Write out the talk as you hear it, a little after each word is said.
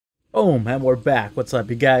Boom, and we're back. What's up,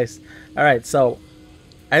 you guys? Alright, so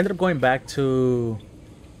I ended up going back to...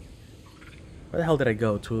 Where the hell did I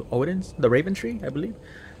go? To Odin's? The Raven Tree, I believe?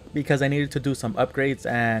 Because I needed to do some upgrades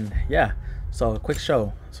and yeah. So, quick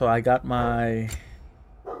show. So I got my...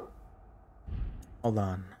 Hold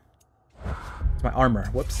on. It's my armor.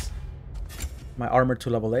 Whoops. My armor to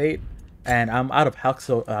level 8. And I'm out of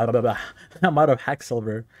I'm out of hack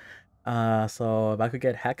silver. So if I could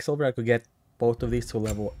get hack silver, I could get both of these to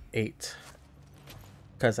level 8.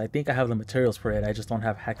 Because I think I have the materials for it. I just don't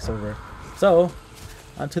have hack silver. So,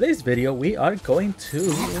 on today's video, we are going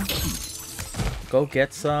to go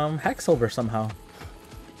get some hack silver somehow.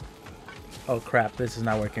 Oh crap, this is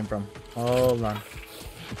not where it came from. Hold on.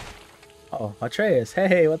 Oh, Atreus.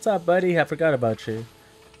 Hey, what's up, buddy? I forgot about you.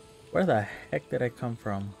 Where the heck did I come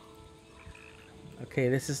from? Okay,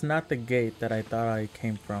 this is not the gate that I thought I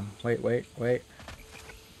came from. Wait.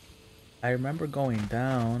 I remember going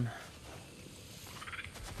down.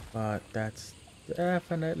 But that's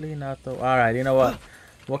definitely not the... Alright, you know what?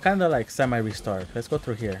 We'll kind of like semi-restart. Let's go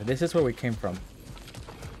through here. This is where we came from.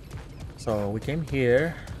 So we came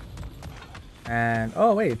here. And...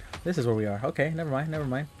 Oh, wait. This is where we are. Okay, never mind.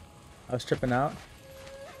 I was tripping out.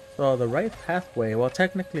 So the right pathway... Well,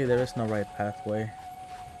 technically there is no right pathway.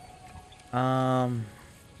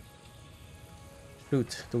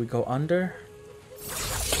 Shoot. Do we go under?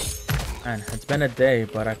 Man, it's been a day,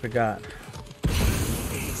 but I forgot.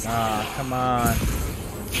 Ah, come on.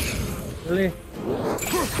 Really?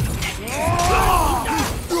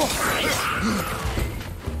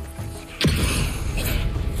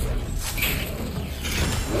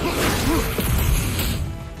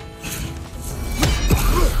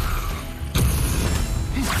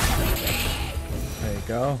 There you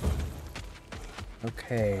go.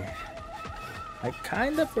 Okay. I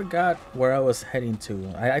kind of forgot where I was heading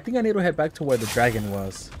to. I think I need to head back to where the dragon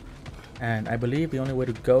was. And I believe the only way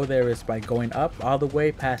to go there is by going up all the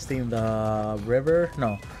way past the river.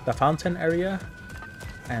 No, the fountain area.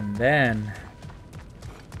 And then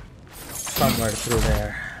somewhere through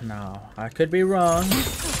there. Now, I could be wrong.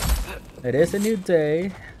 It is a new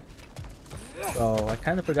day. So I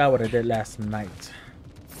kind of forgot what I did last night.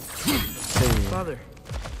 Father,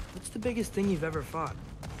 what's the biggest thing you've ever fought?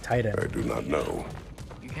 Titan. I do not know.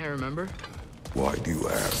 You can't remember? Why do you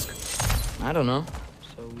ask? I don't know.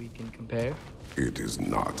 So we can compare? It is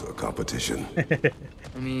not a competition.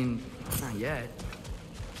 I mean, not yet.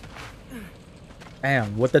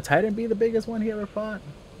 Damn, would the Titan be the biggest one he ever fought?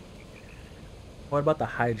 What about the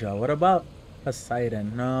Hydra? What about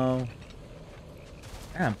Poseidon? No.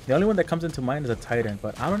 Damn, the only one that comes into mind is a Titan,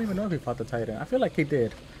 but I don't even know if he fought the Titan. I feel like he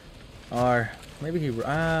did. Or maybe he...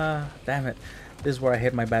 damn it. This is where I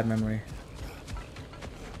hit my bad memory.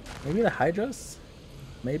 Maybe the Hydras?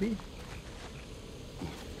 Maybe?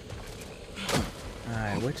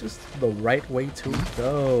 Alright, which is the right way to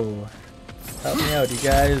go? Help me out, you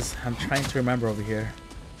guys. I'm trying to remember over here.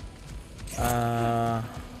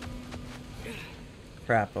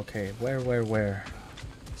 Crap, okay. Where?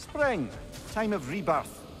 Spring, time of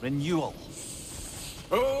rebirth, renewal.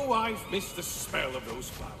 Oh, I've missed the smell of those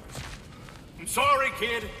flowers. I'm sorry,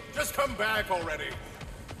 kid. Just come back already.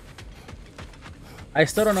 I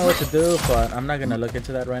still don't know what to do, but I'm not gonna look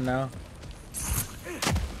into that right now.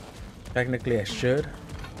 Technically, I should.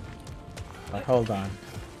 But hold on.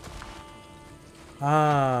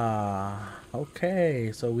 Ah,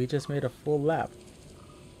 okay. So we just made a full lap.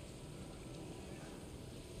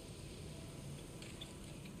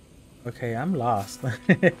 Okay, I'm lost. Let's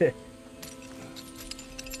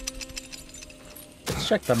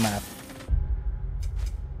check the map.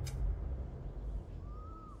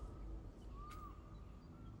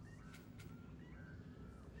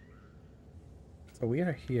 So we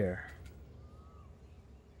are here.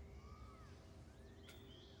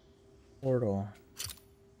 Portal.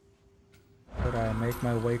 Should I make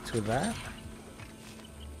my way to that?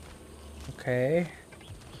 Okay.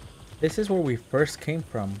 This is where we first came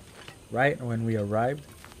from, right? When we arrived.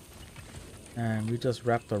 And we just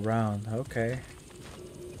wrapped around. Okay.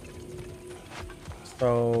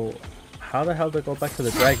 So, how the hell do I go back to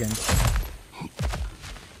the dragon?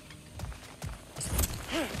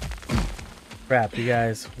 Crap, you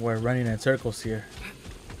guys, we're running in circles here.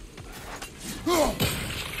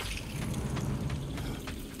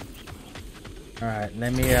 Alright,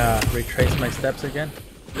 let me retrace my steps again.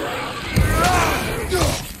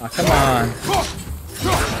 Oh, come on.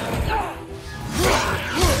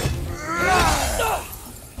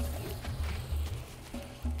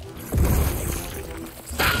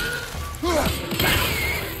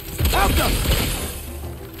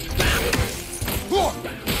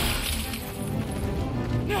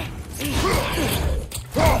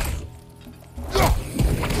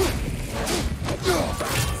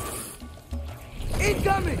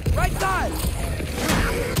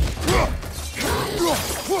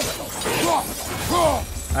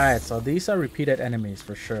 Alright, so these are repeated enemies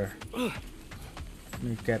for sure. Let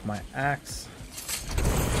me get my axe.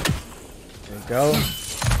 There we go.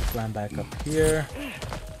 Climb back up here.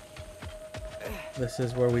 This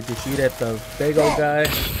is where we defeated the big old guy.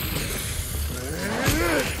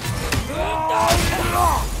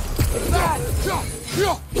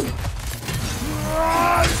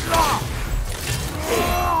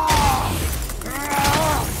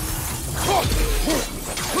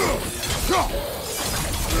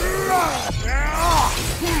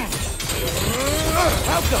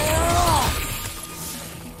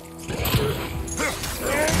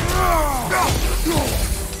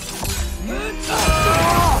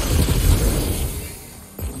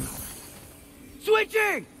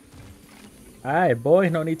 Switching! Alright, boy,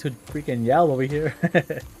 no need to freaking yell over here.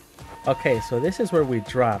 Okay, so this is where we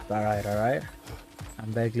dropped. Alright, alright.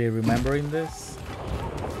 I'm vaguely remembering this.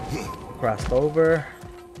 Crossed over.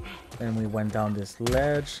 Then we went down this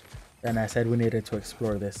ledge. Then I said we needed to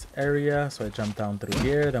explore this area, so I jumped down through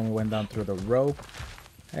here. Then we went down through the rope.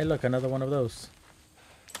 Hey, look, another one of those.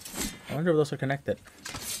 I wonder if those are connected.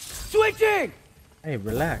 Switching! Hey,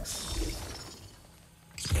 relax.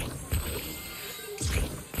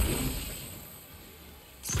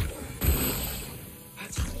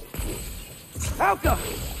 Alka!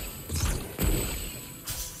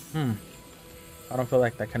 I don't feel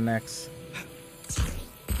like that connects.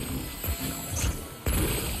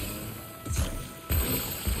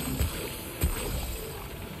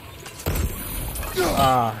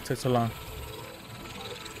 Ah, it took so long.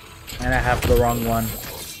 And I have the wrong one.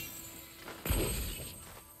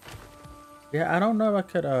 Yeah, I don't know if I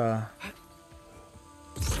could, Alka!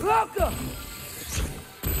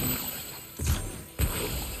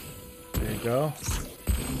 There you go.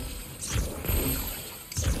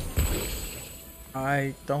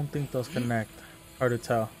 I don't think those connect. Hard to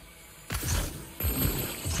tell.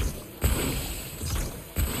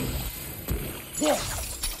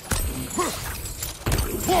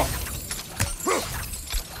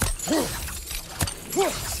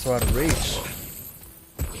 So out of reach.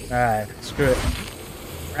 Alright, screw it.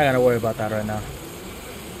 I gotta worry about that right now.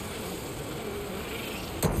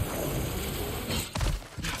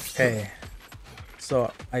 Okay.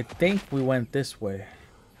 So I think we went this way.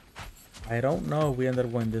 I don't know if we ended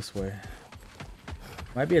up going this way.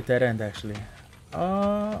 Might be a dead end actually.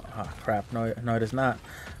 Oh, crap. No, it is not.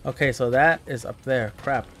 Okay, so that is up there.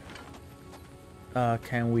 Crap.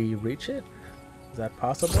 Can we reach it? Is that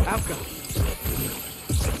possible? Alka!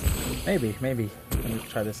 Maybe. Let me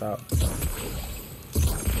try this out.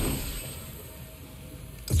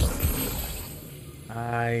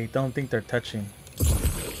 I don't think they're touching.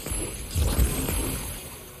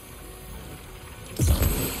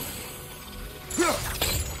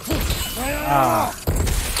 Ah.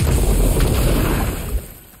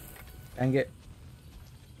 Dang it.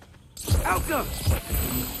 Alka!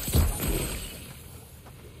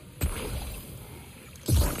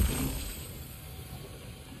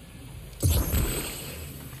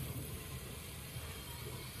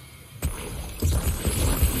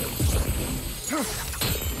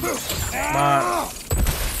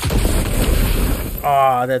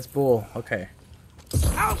 Ah, that's bull. Okay.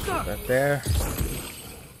 Alka! Right there.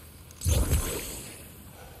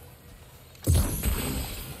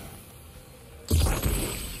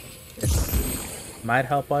 This might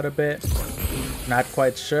help out a bit. Not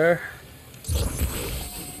quite sure.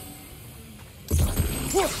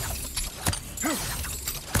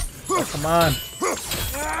 Oh, come on.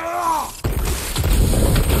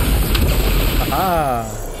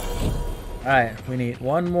 Ah. Alright, we need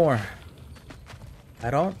one more. I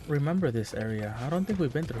don't remember this area. I don't think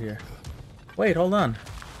we've been through here. Wait, hold on.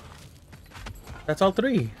 That's all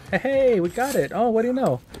three. Hey, we got it. Oh, what do you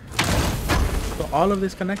know? So all of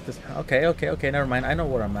this connected. Okay, never mind. I know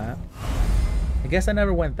where I'm at. I guess I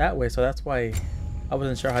never went that way, so that's why I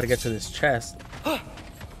wasn't sure how to get to this chest.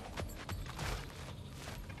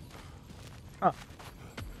 Oh,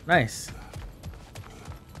 nice.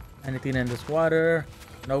 Anything in this water?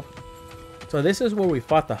 Nope. So this is where we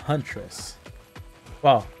fought the Huntress.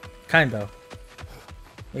 Well, kind of.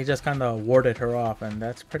 We just kind of warded her off, and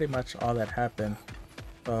that's pretty much all that happened.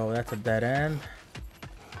 So that's a dead end.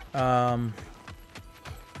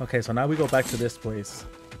 Okay, so now we go back to this place.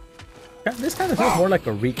 This kind of feels more like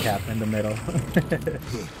a recap in the middle.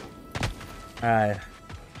 Alright.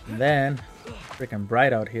 Then, freaking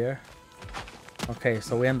bright out here. Okay,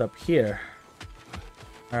 so we end up here.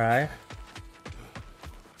 Alright.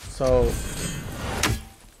 So,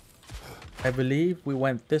 I believe we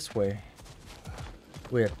went this way,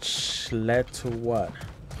 which led to what?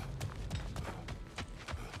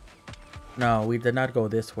 No, we did not go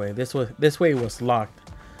this way. This way was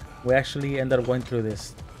locked. We actually ended up going through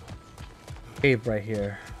this cave right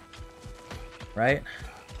here. Right?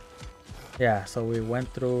 Yeah, so we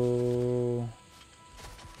went through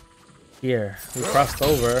here. We crossed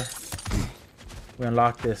over. We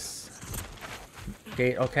unlocked this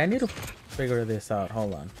gate. Okay, I need to figure this out.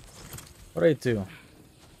 Hold on. What do I do?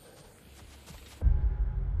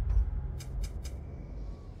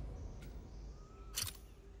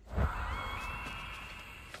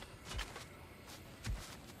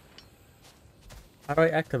 How do I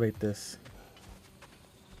activate this?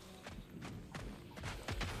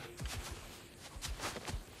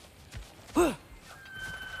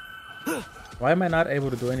 Why am I not able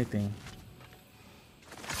to do anything?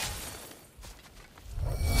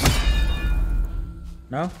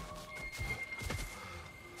 No?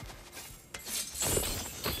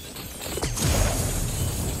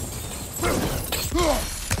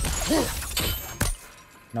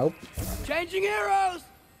 Nope. Changing arrows!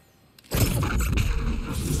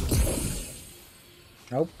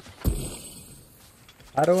 Nope.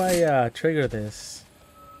 How do I trigger this?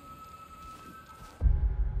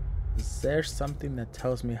 Is there something that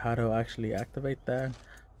tells me how to actually activate that?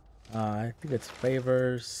 I think it's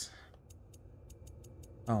favors.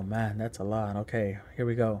 Oh man, that's a lot. Okay, here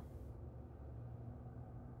we go.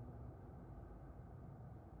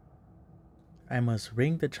 I must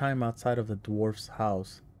ring the chime outside of the dwarf's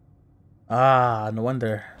house. Ah, no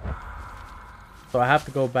wonder. So I have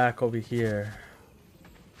to go back over here.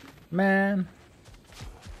 Man.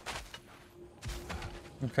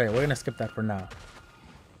 Okay, we're gonna skip that for now.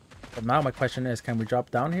 But now my question is, can we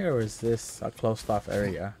drop down here, or is this a closed off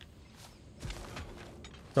area?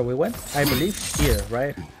 So we went, I believe, here,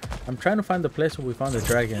 right? I'm trying to find the place where we found the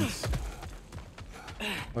dragons.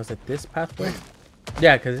 Was it this pathway?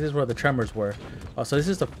 Yeah, because this is where the tremors were. Oh, so this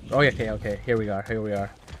is the... Oh, okay. Here we are.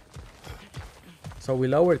 So we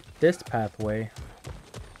lowered this pathway.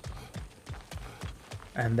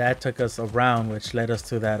 And that took us around, which led us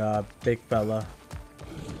to that big fella.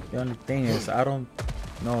 The only thing is, I don't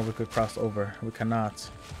know if we could cross over. We cannot.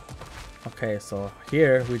 Okay, so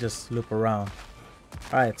here we just loop around.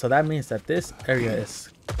 Alright, so that means that this area is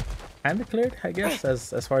kind of cleared, I guess,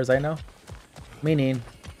 as far as I know. Meaning,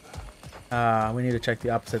 we need to check the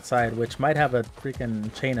opposite side, which might have a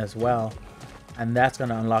freaking chain as well. And that's going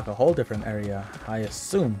to unlock a whole different area, I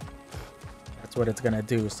assume. That's what it's going to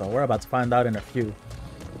do. So we're about to find out in a few.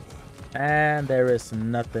 And there is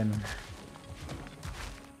nothing.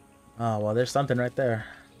 Oh, well, there's something right there.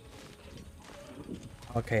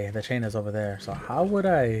 Okay, the chain is over there. So how would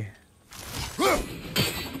I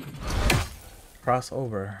cross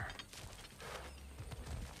over?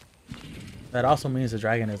 That also means the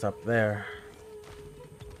dragon is up there.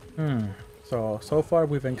 So far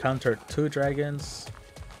we've encountered 2 dragons.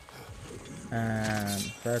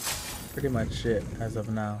 And that's pretty much it as of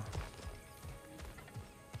now.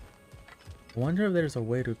 I wonder if there's a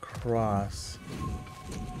way to cross.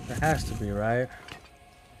 There has to be, right?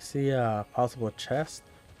 See a possible chest.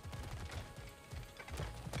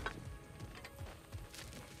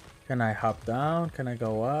 Can I hop down? Can I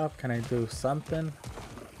go up? Can I do something?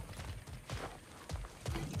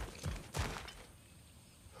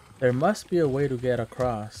 There must be a way to get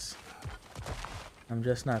across. I'm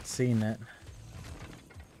just not seeing it.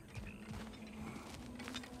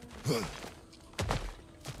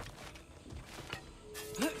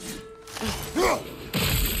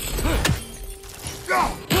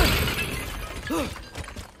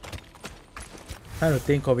 Trying to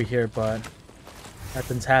think over here, but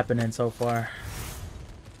nothing's happening so far.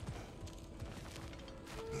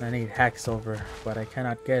 I need hack silver, but I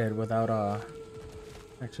cannot get it without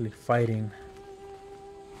actually fighting.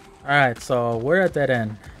 Alright, so we're at that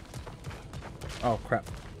end. Oh crap.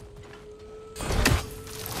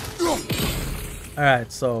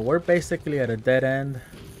 Alright, so we're basically at a dead end.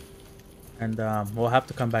 And we'll have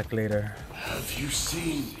to come back later. Have you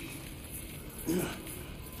seen me?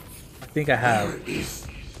 I think I have.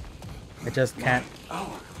 I just can't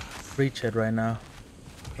reach it right now.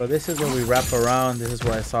 So this is where we wrap around. This is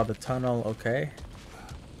where I saw the tunnel. Okay.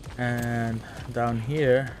 And down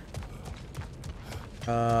here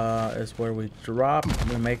is where we drop.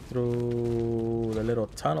 We make through the little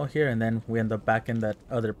tunnel here, and then we end up back in that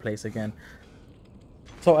other place again.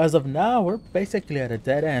 So as of now, we're basically at a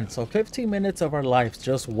dead end. So 15 minutes of our lives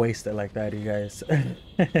just wasted like that, you guys.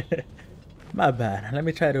 My bad. Let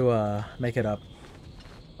me try to make it up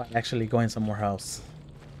by actually going somewhere else.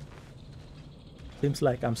 Seems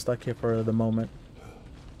like I'm stuck here for the moment.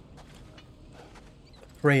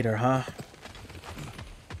 Raider, huh?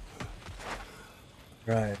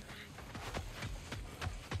 Right.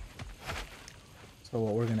 So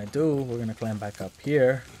what we're gonna do, we're gonna climb back up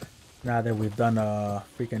here now that we've done a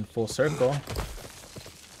freaking full circle,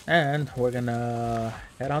 and we're gonna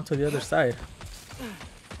head on to the other side.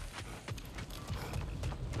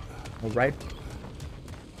 All right.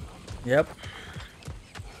 Yep.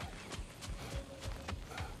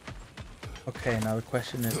 Okay, now the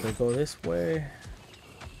question is, do we go this way?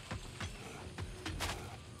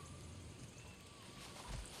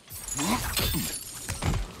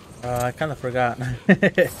 I kind of forgot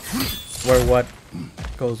where what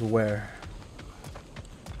goes where.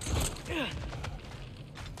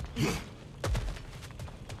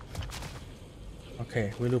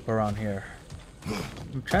 Okay, we loop around here.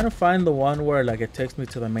 I'm trying to find the one where like it takes me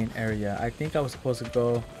to the main area. I think I was supposed to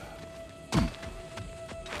go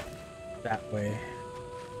that way.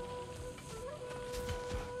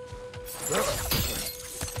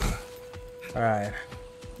 Alright.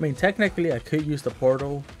 I mean, technically I could use the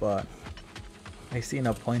portal, but I see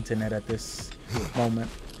no point in it at this moment.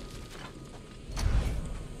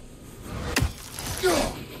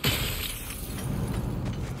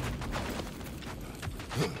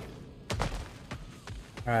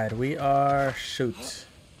 Alright, we are... shoot.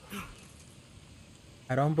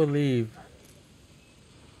 I don't believe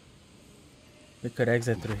we could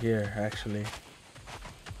exit through here, actually.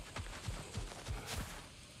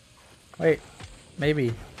 Wait,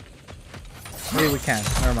 maybe. Maybe we can.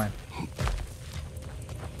 Never mind.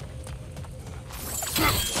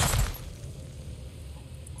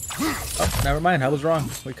 Oh, never mind. I was wrong.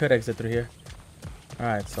 We could exit through here.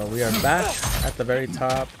 Alright, so we are back at the very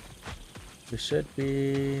top. We should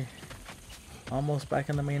be almost back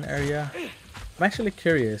in the main area. I'm actually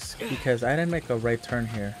curious because I didn't make a right turn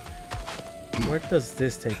here. Where does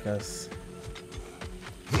this take us?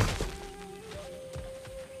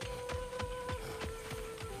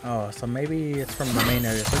 Oh, so maybe it's from the main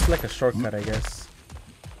area. So it's like a shortcut, I guess.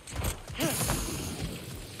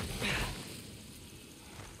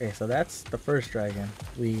 Okay, so that's the first dragon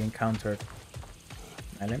we encountered.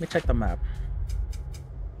 Now let me check the map.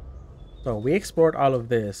 So we explored all of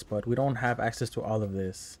this, but we don't have access to all of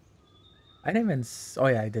this. I didn't even... oh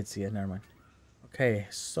yeah, I did see it. Never mind. Okay,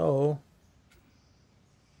 so...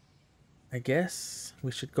 I guess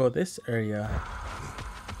we should go this area.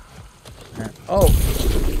 And, oh!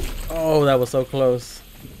 Oh, that was so close.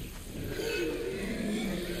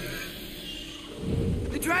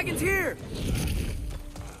 The dragon's here!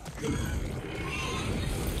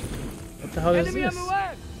 What the hell is Enemy this? on the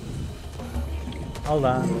left! Hold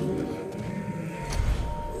on.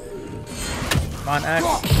 Come on, axe.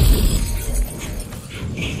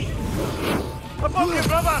 Above you,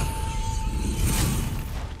 brother!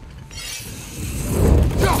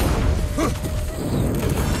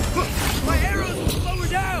 My arrows will slow her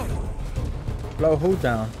down! Blow who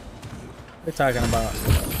down? What are you talking about?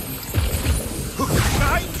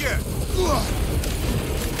 Behind you!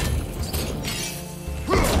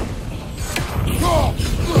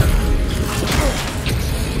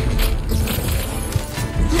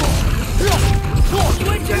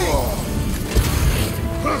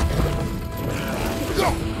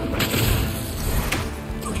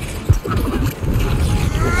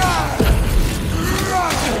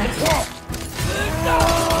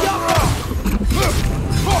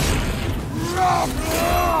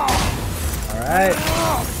 Alright.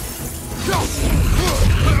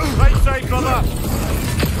 Right side, brother!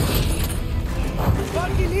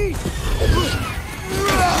 Fucking eat!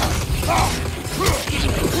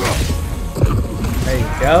 There you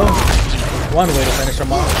go. One way to finish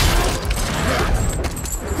him off.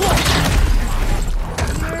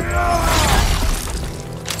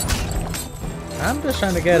 I'm just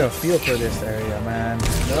trying to get a feel for this area, man.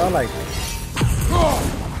 They're all like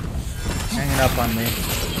hanging up on me.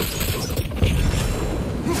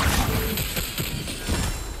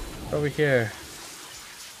 Over here.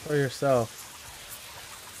 For yourself.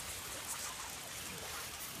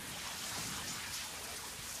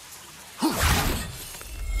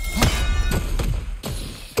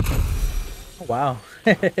 Oh, wow.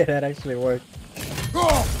 That actually worked.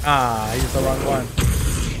 Ah, I used the wrong one.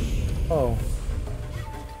 Oh.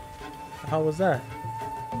 How was that?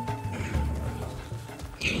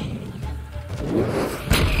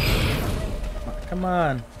 Come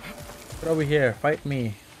on. Get over here. Fight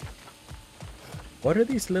me. What are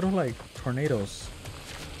these little, like, tornadoes?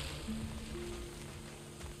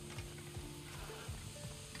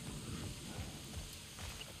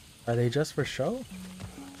 Are they just for show?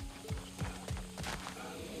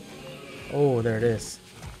 Oh, there it is.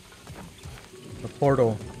 The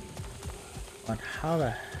portal. But how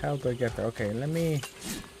the hell do I get there? Okay, let me...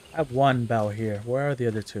 I have one bell here. Where are the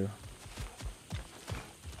other two?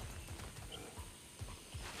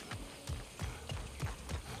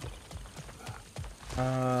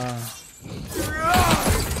 What's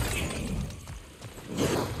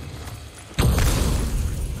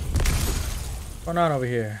going on over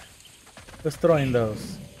here? Who's throwing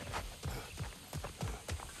those?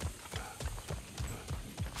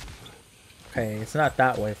 Okay, it's not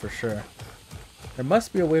that way for sure. There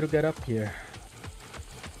must be a way to get up here.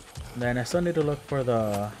 Then I still need to look for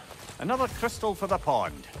the... Another crystal for the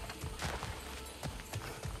pond.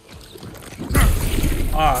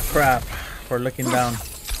 Ah, crap. For looking down.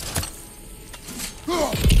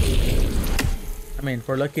 I mean,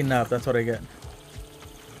 for looking up, that's what I get.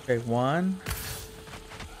 Okay, one.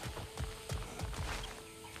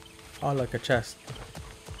 Oh, like a chest.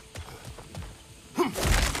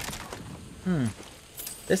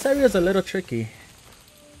 This area is a little tricky.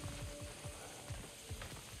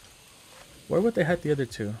 Where would they hide the other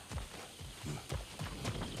two?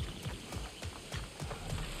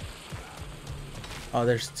 Oh,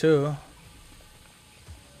 there's two.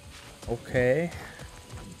 Okay.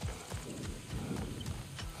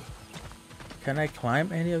 Can I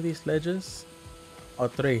climb any of these ledges? Oh,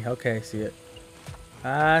 three. Okay, I see it.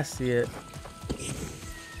 I see it.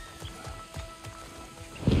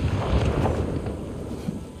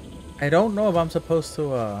 I don't know if I'm supposed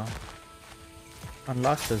to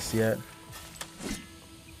unlock this yet.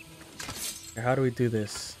 Okay, how do we do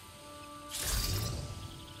this?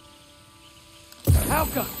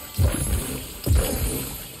 Halka!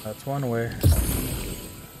 That's one way.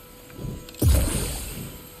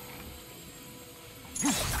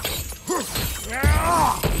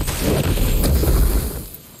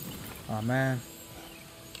 Oh man.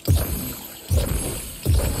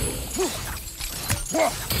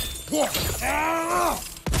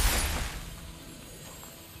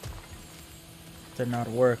 Did not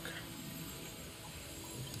work.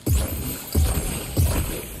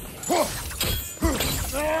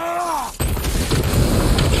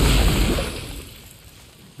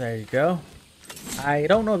 There you go. I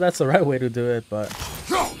don't know if that's the right way to do it, but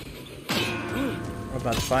we're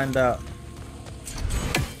about to find out.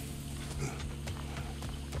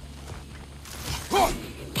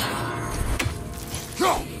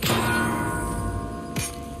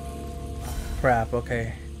 Crap,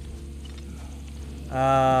 okay.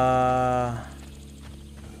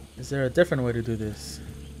 Is there a different way to do this?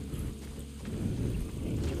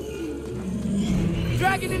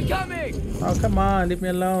 Dragon incoming! Oh, come on, leave me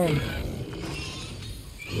alone.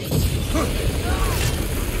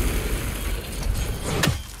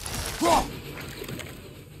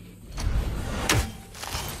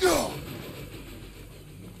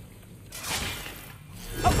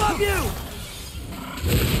 Above you!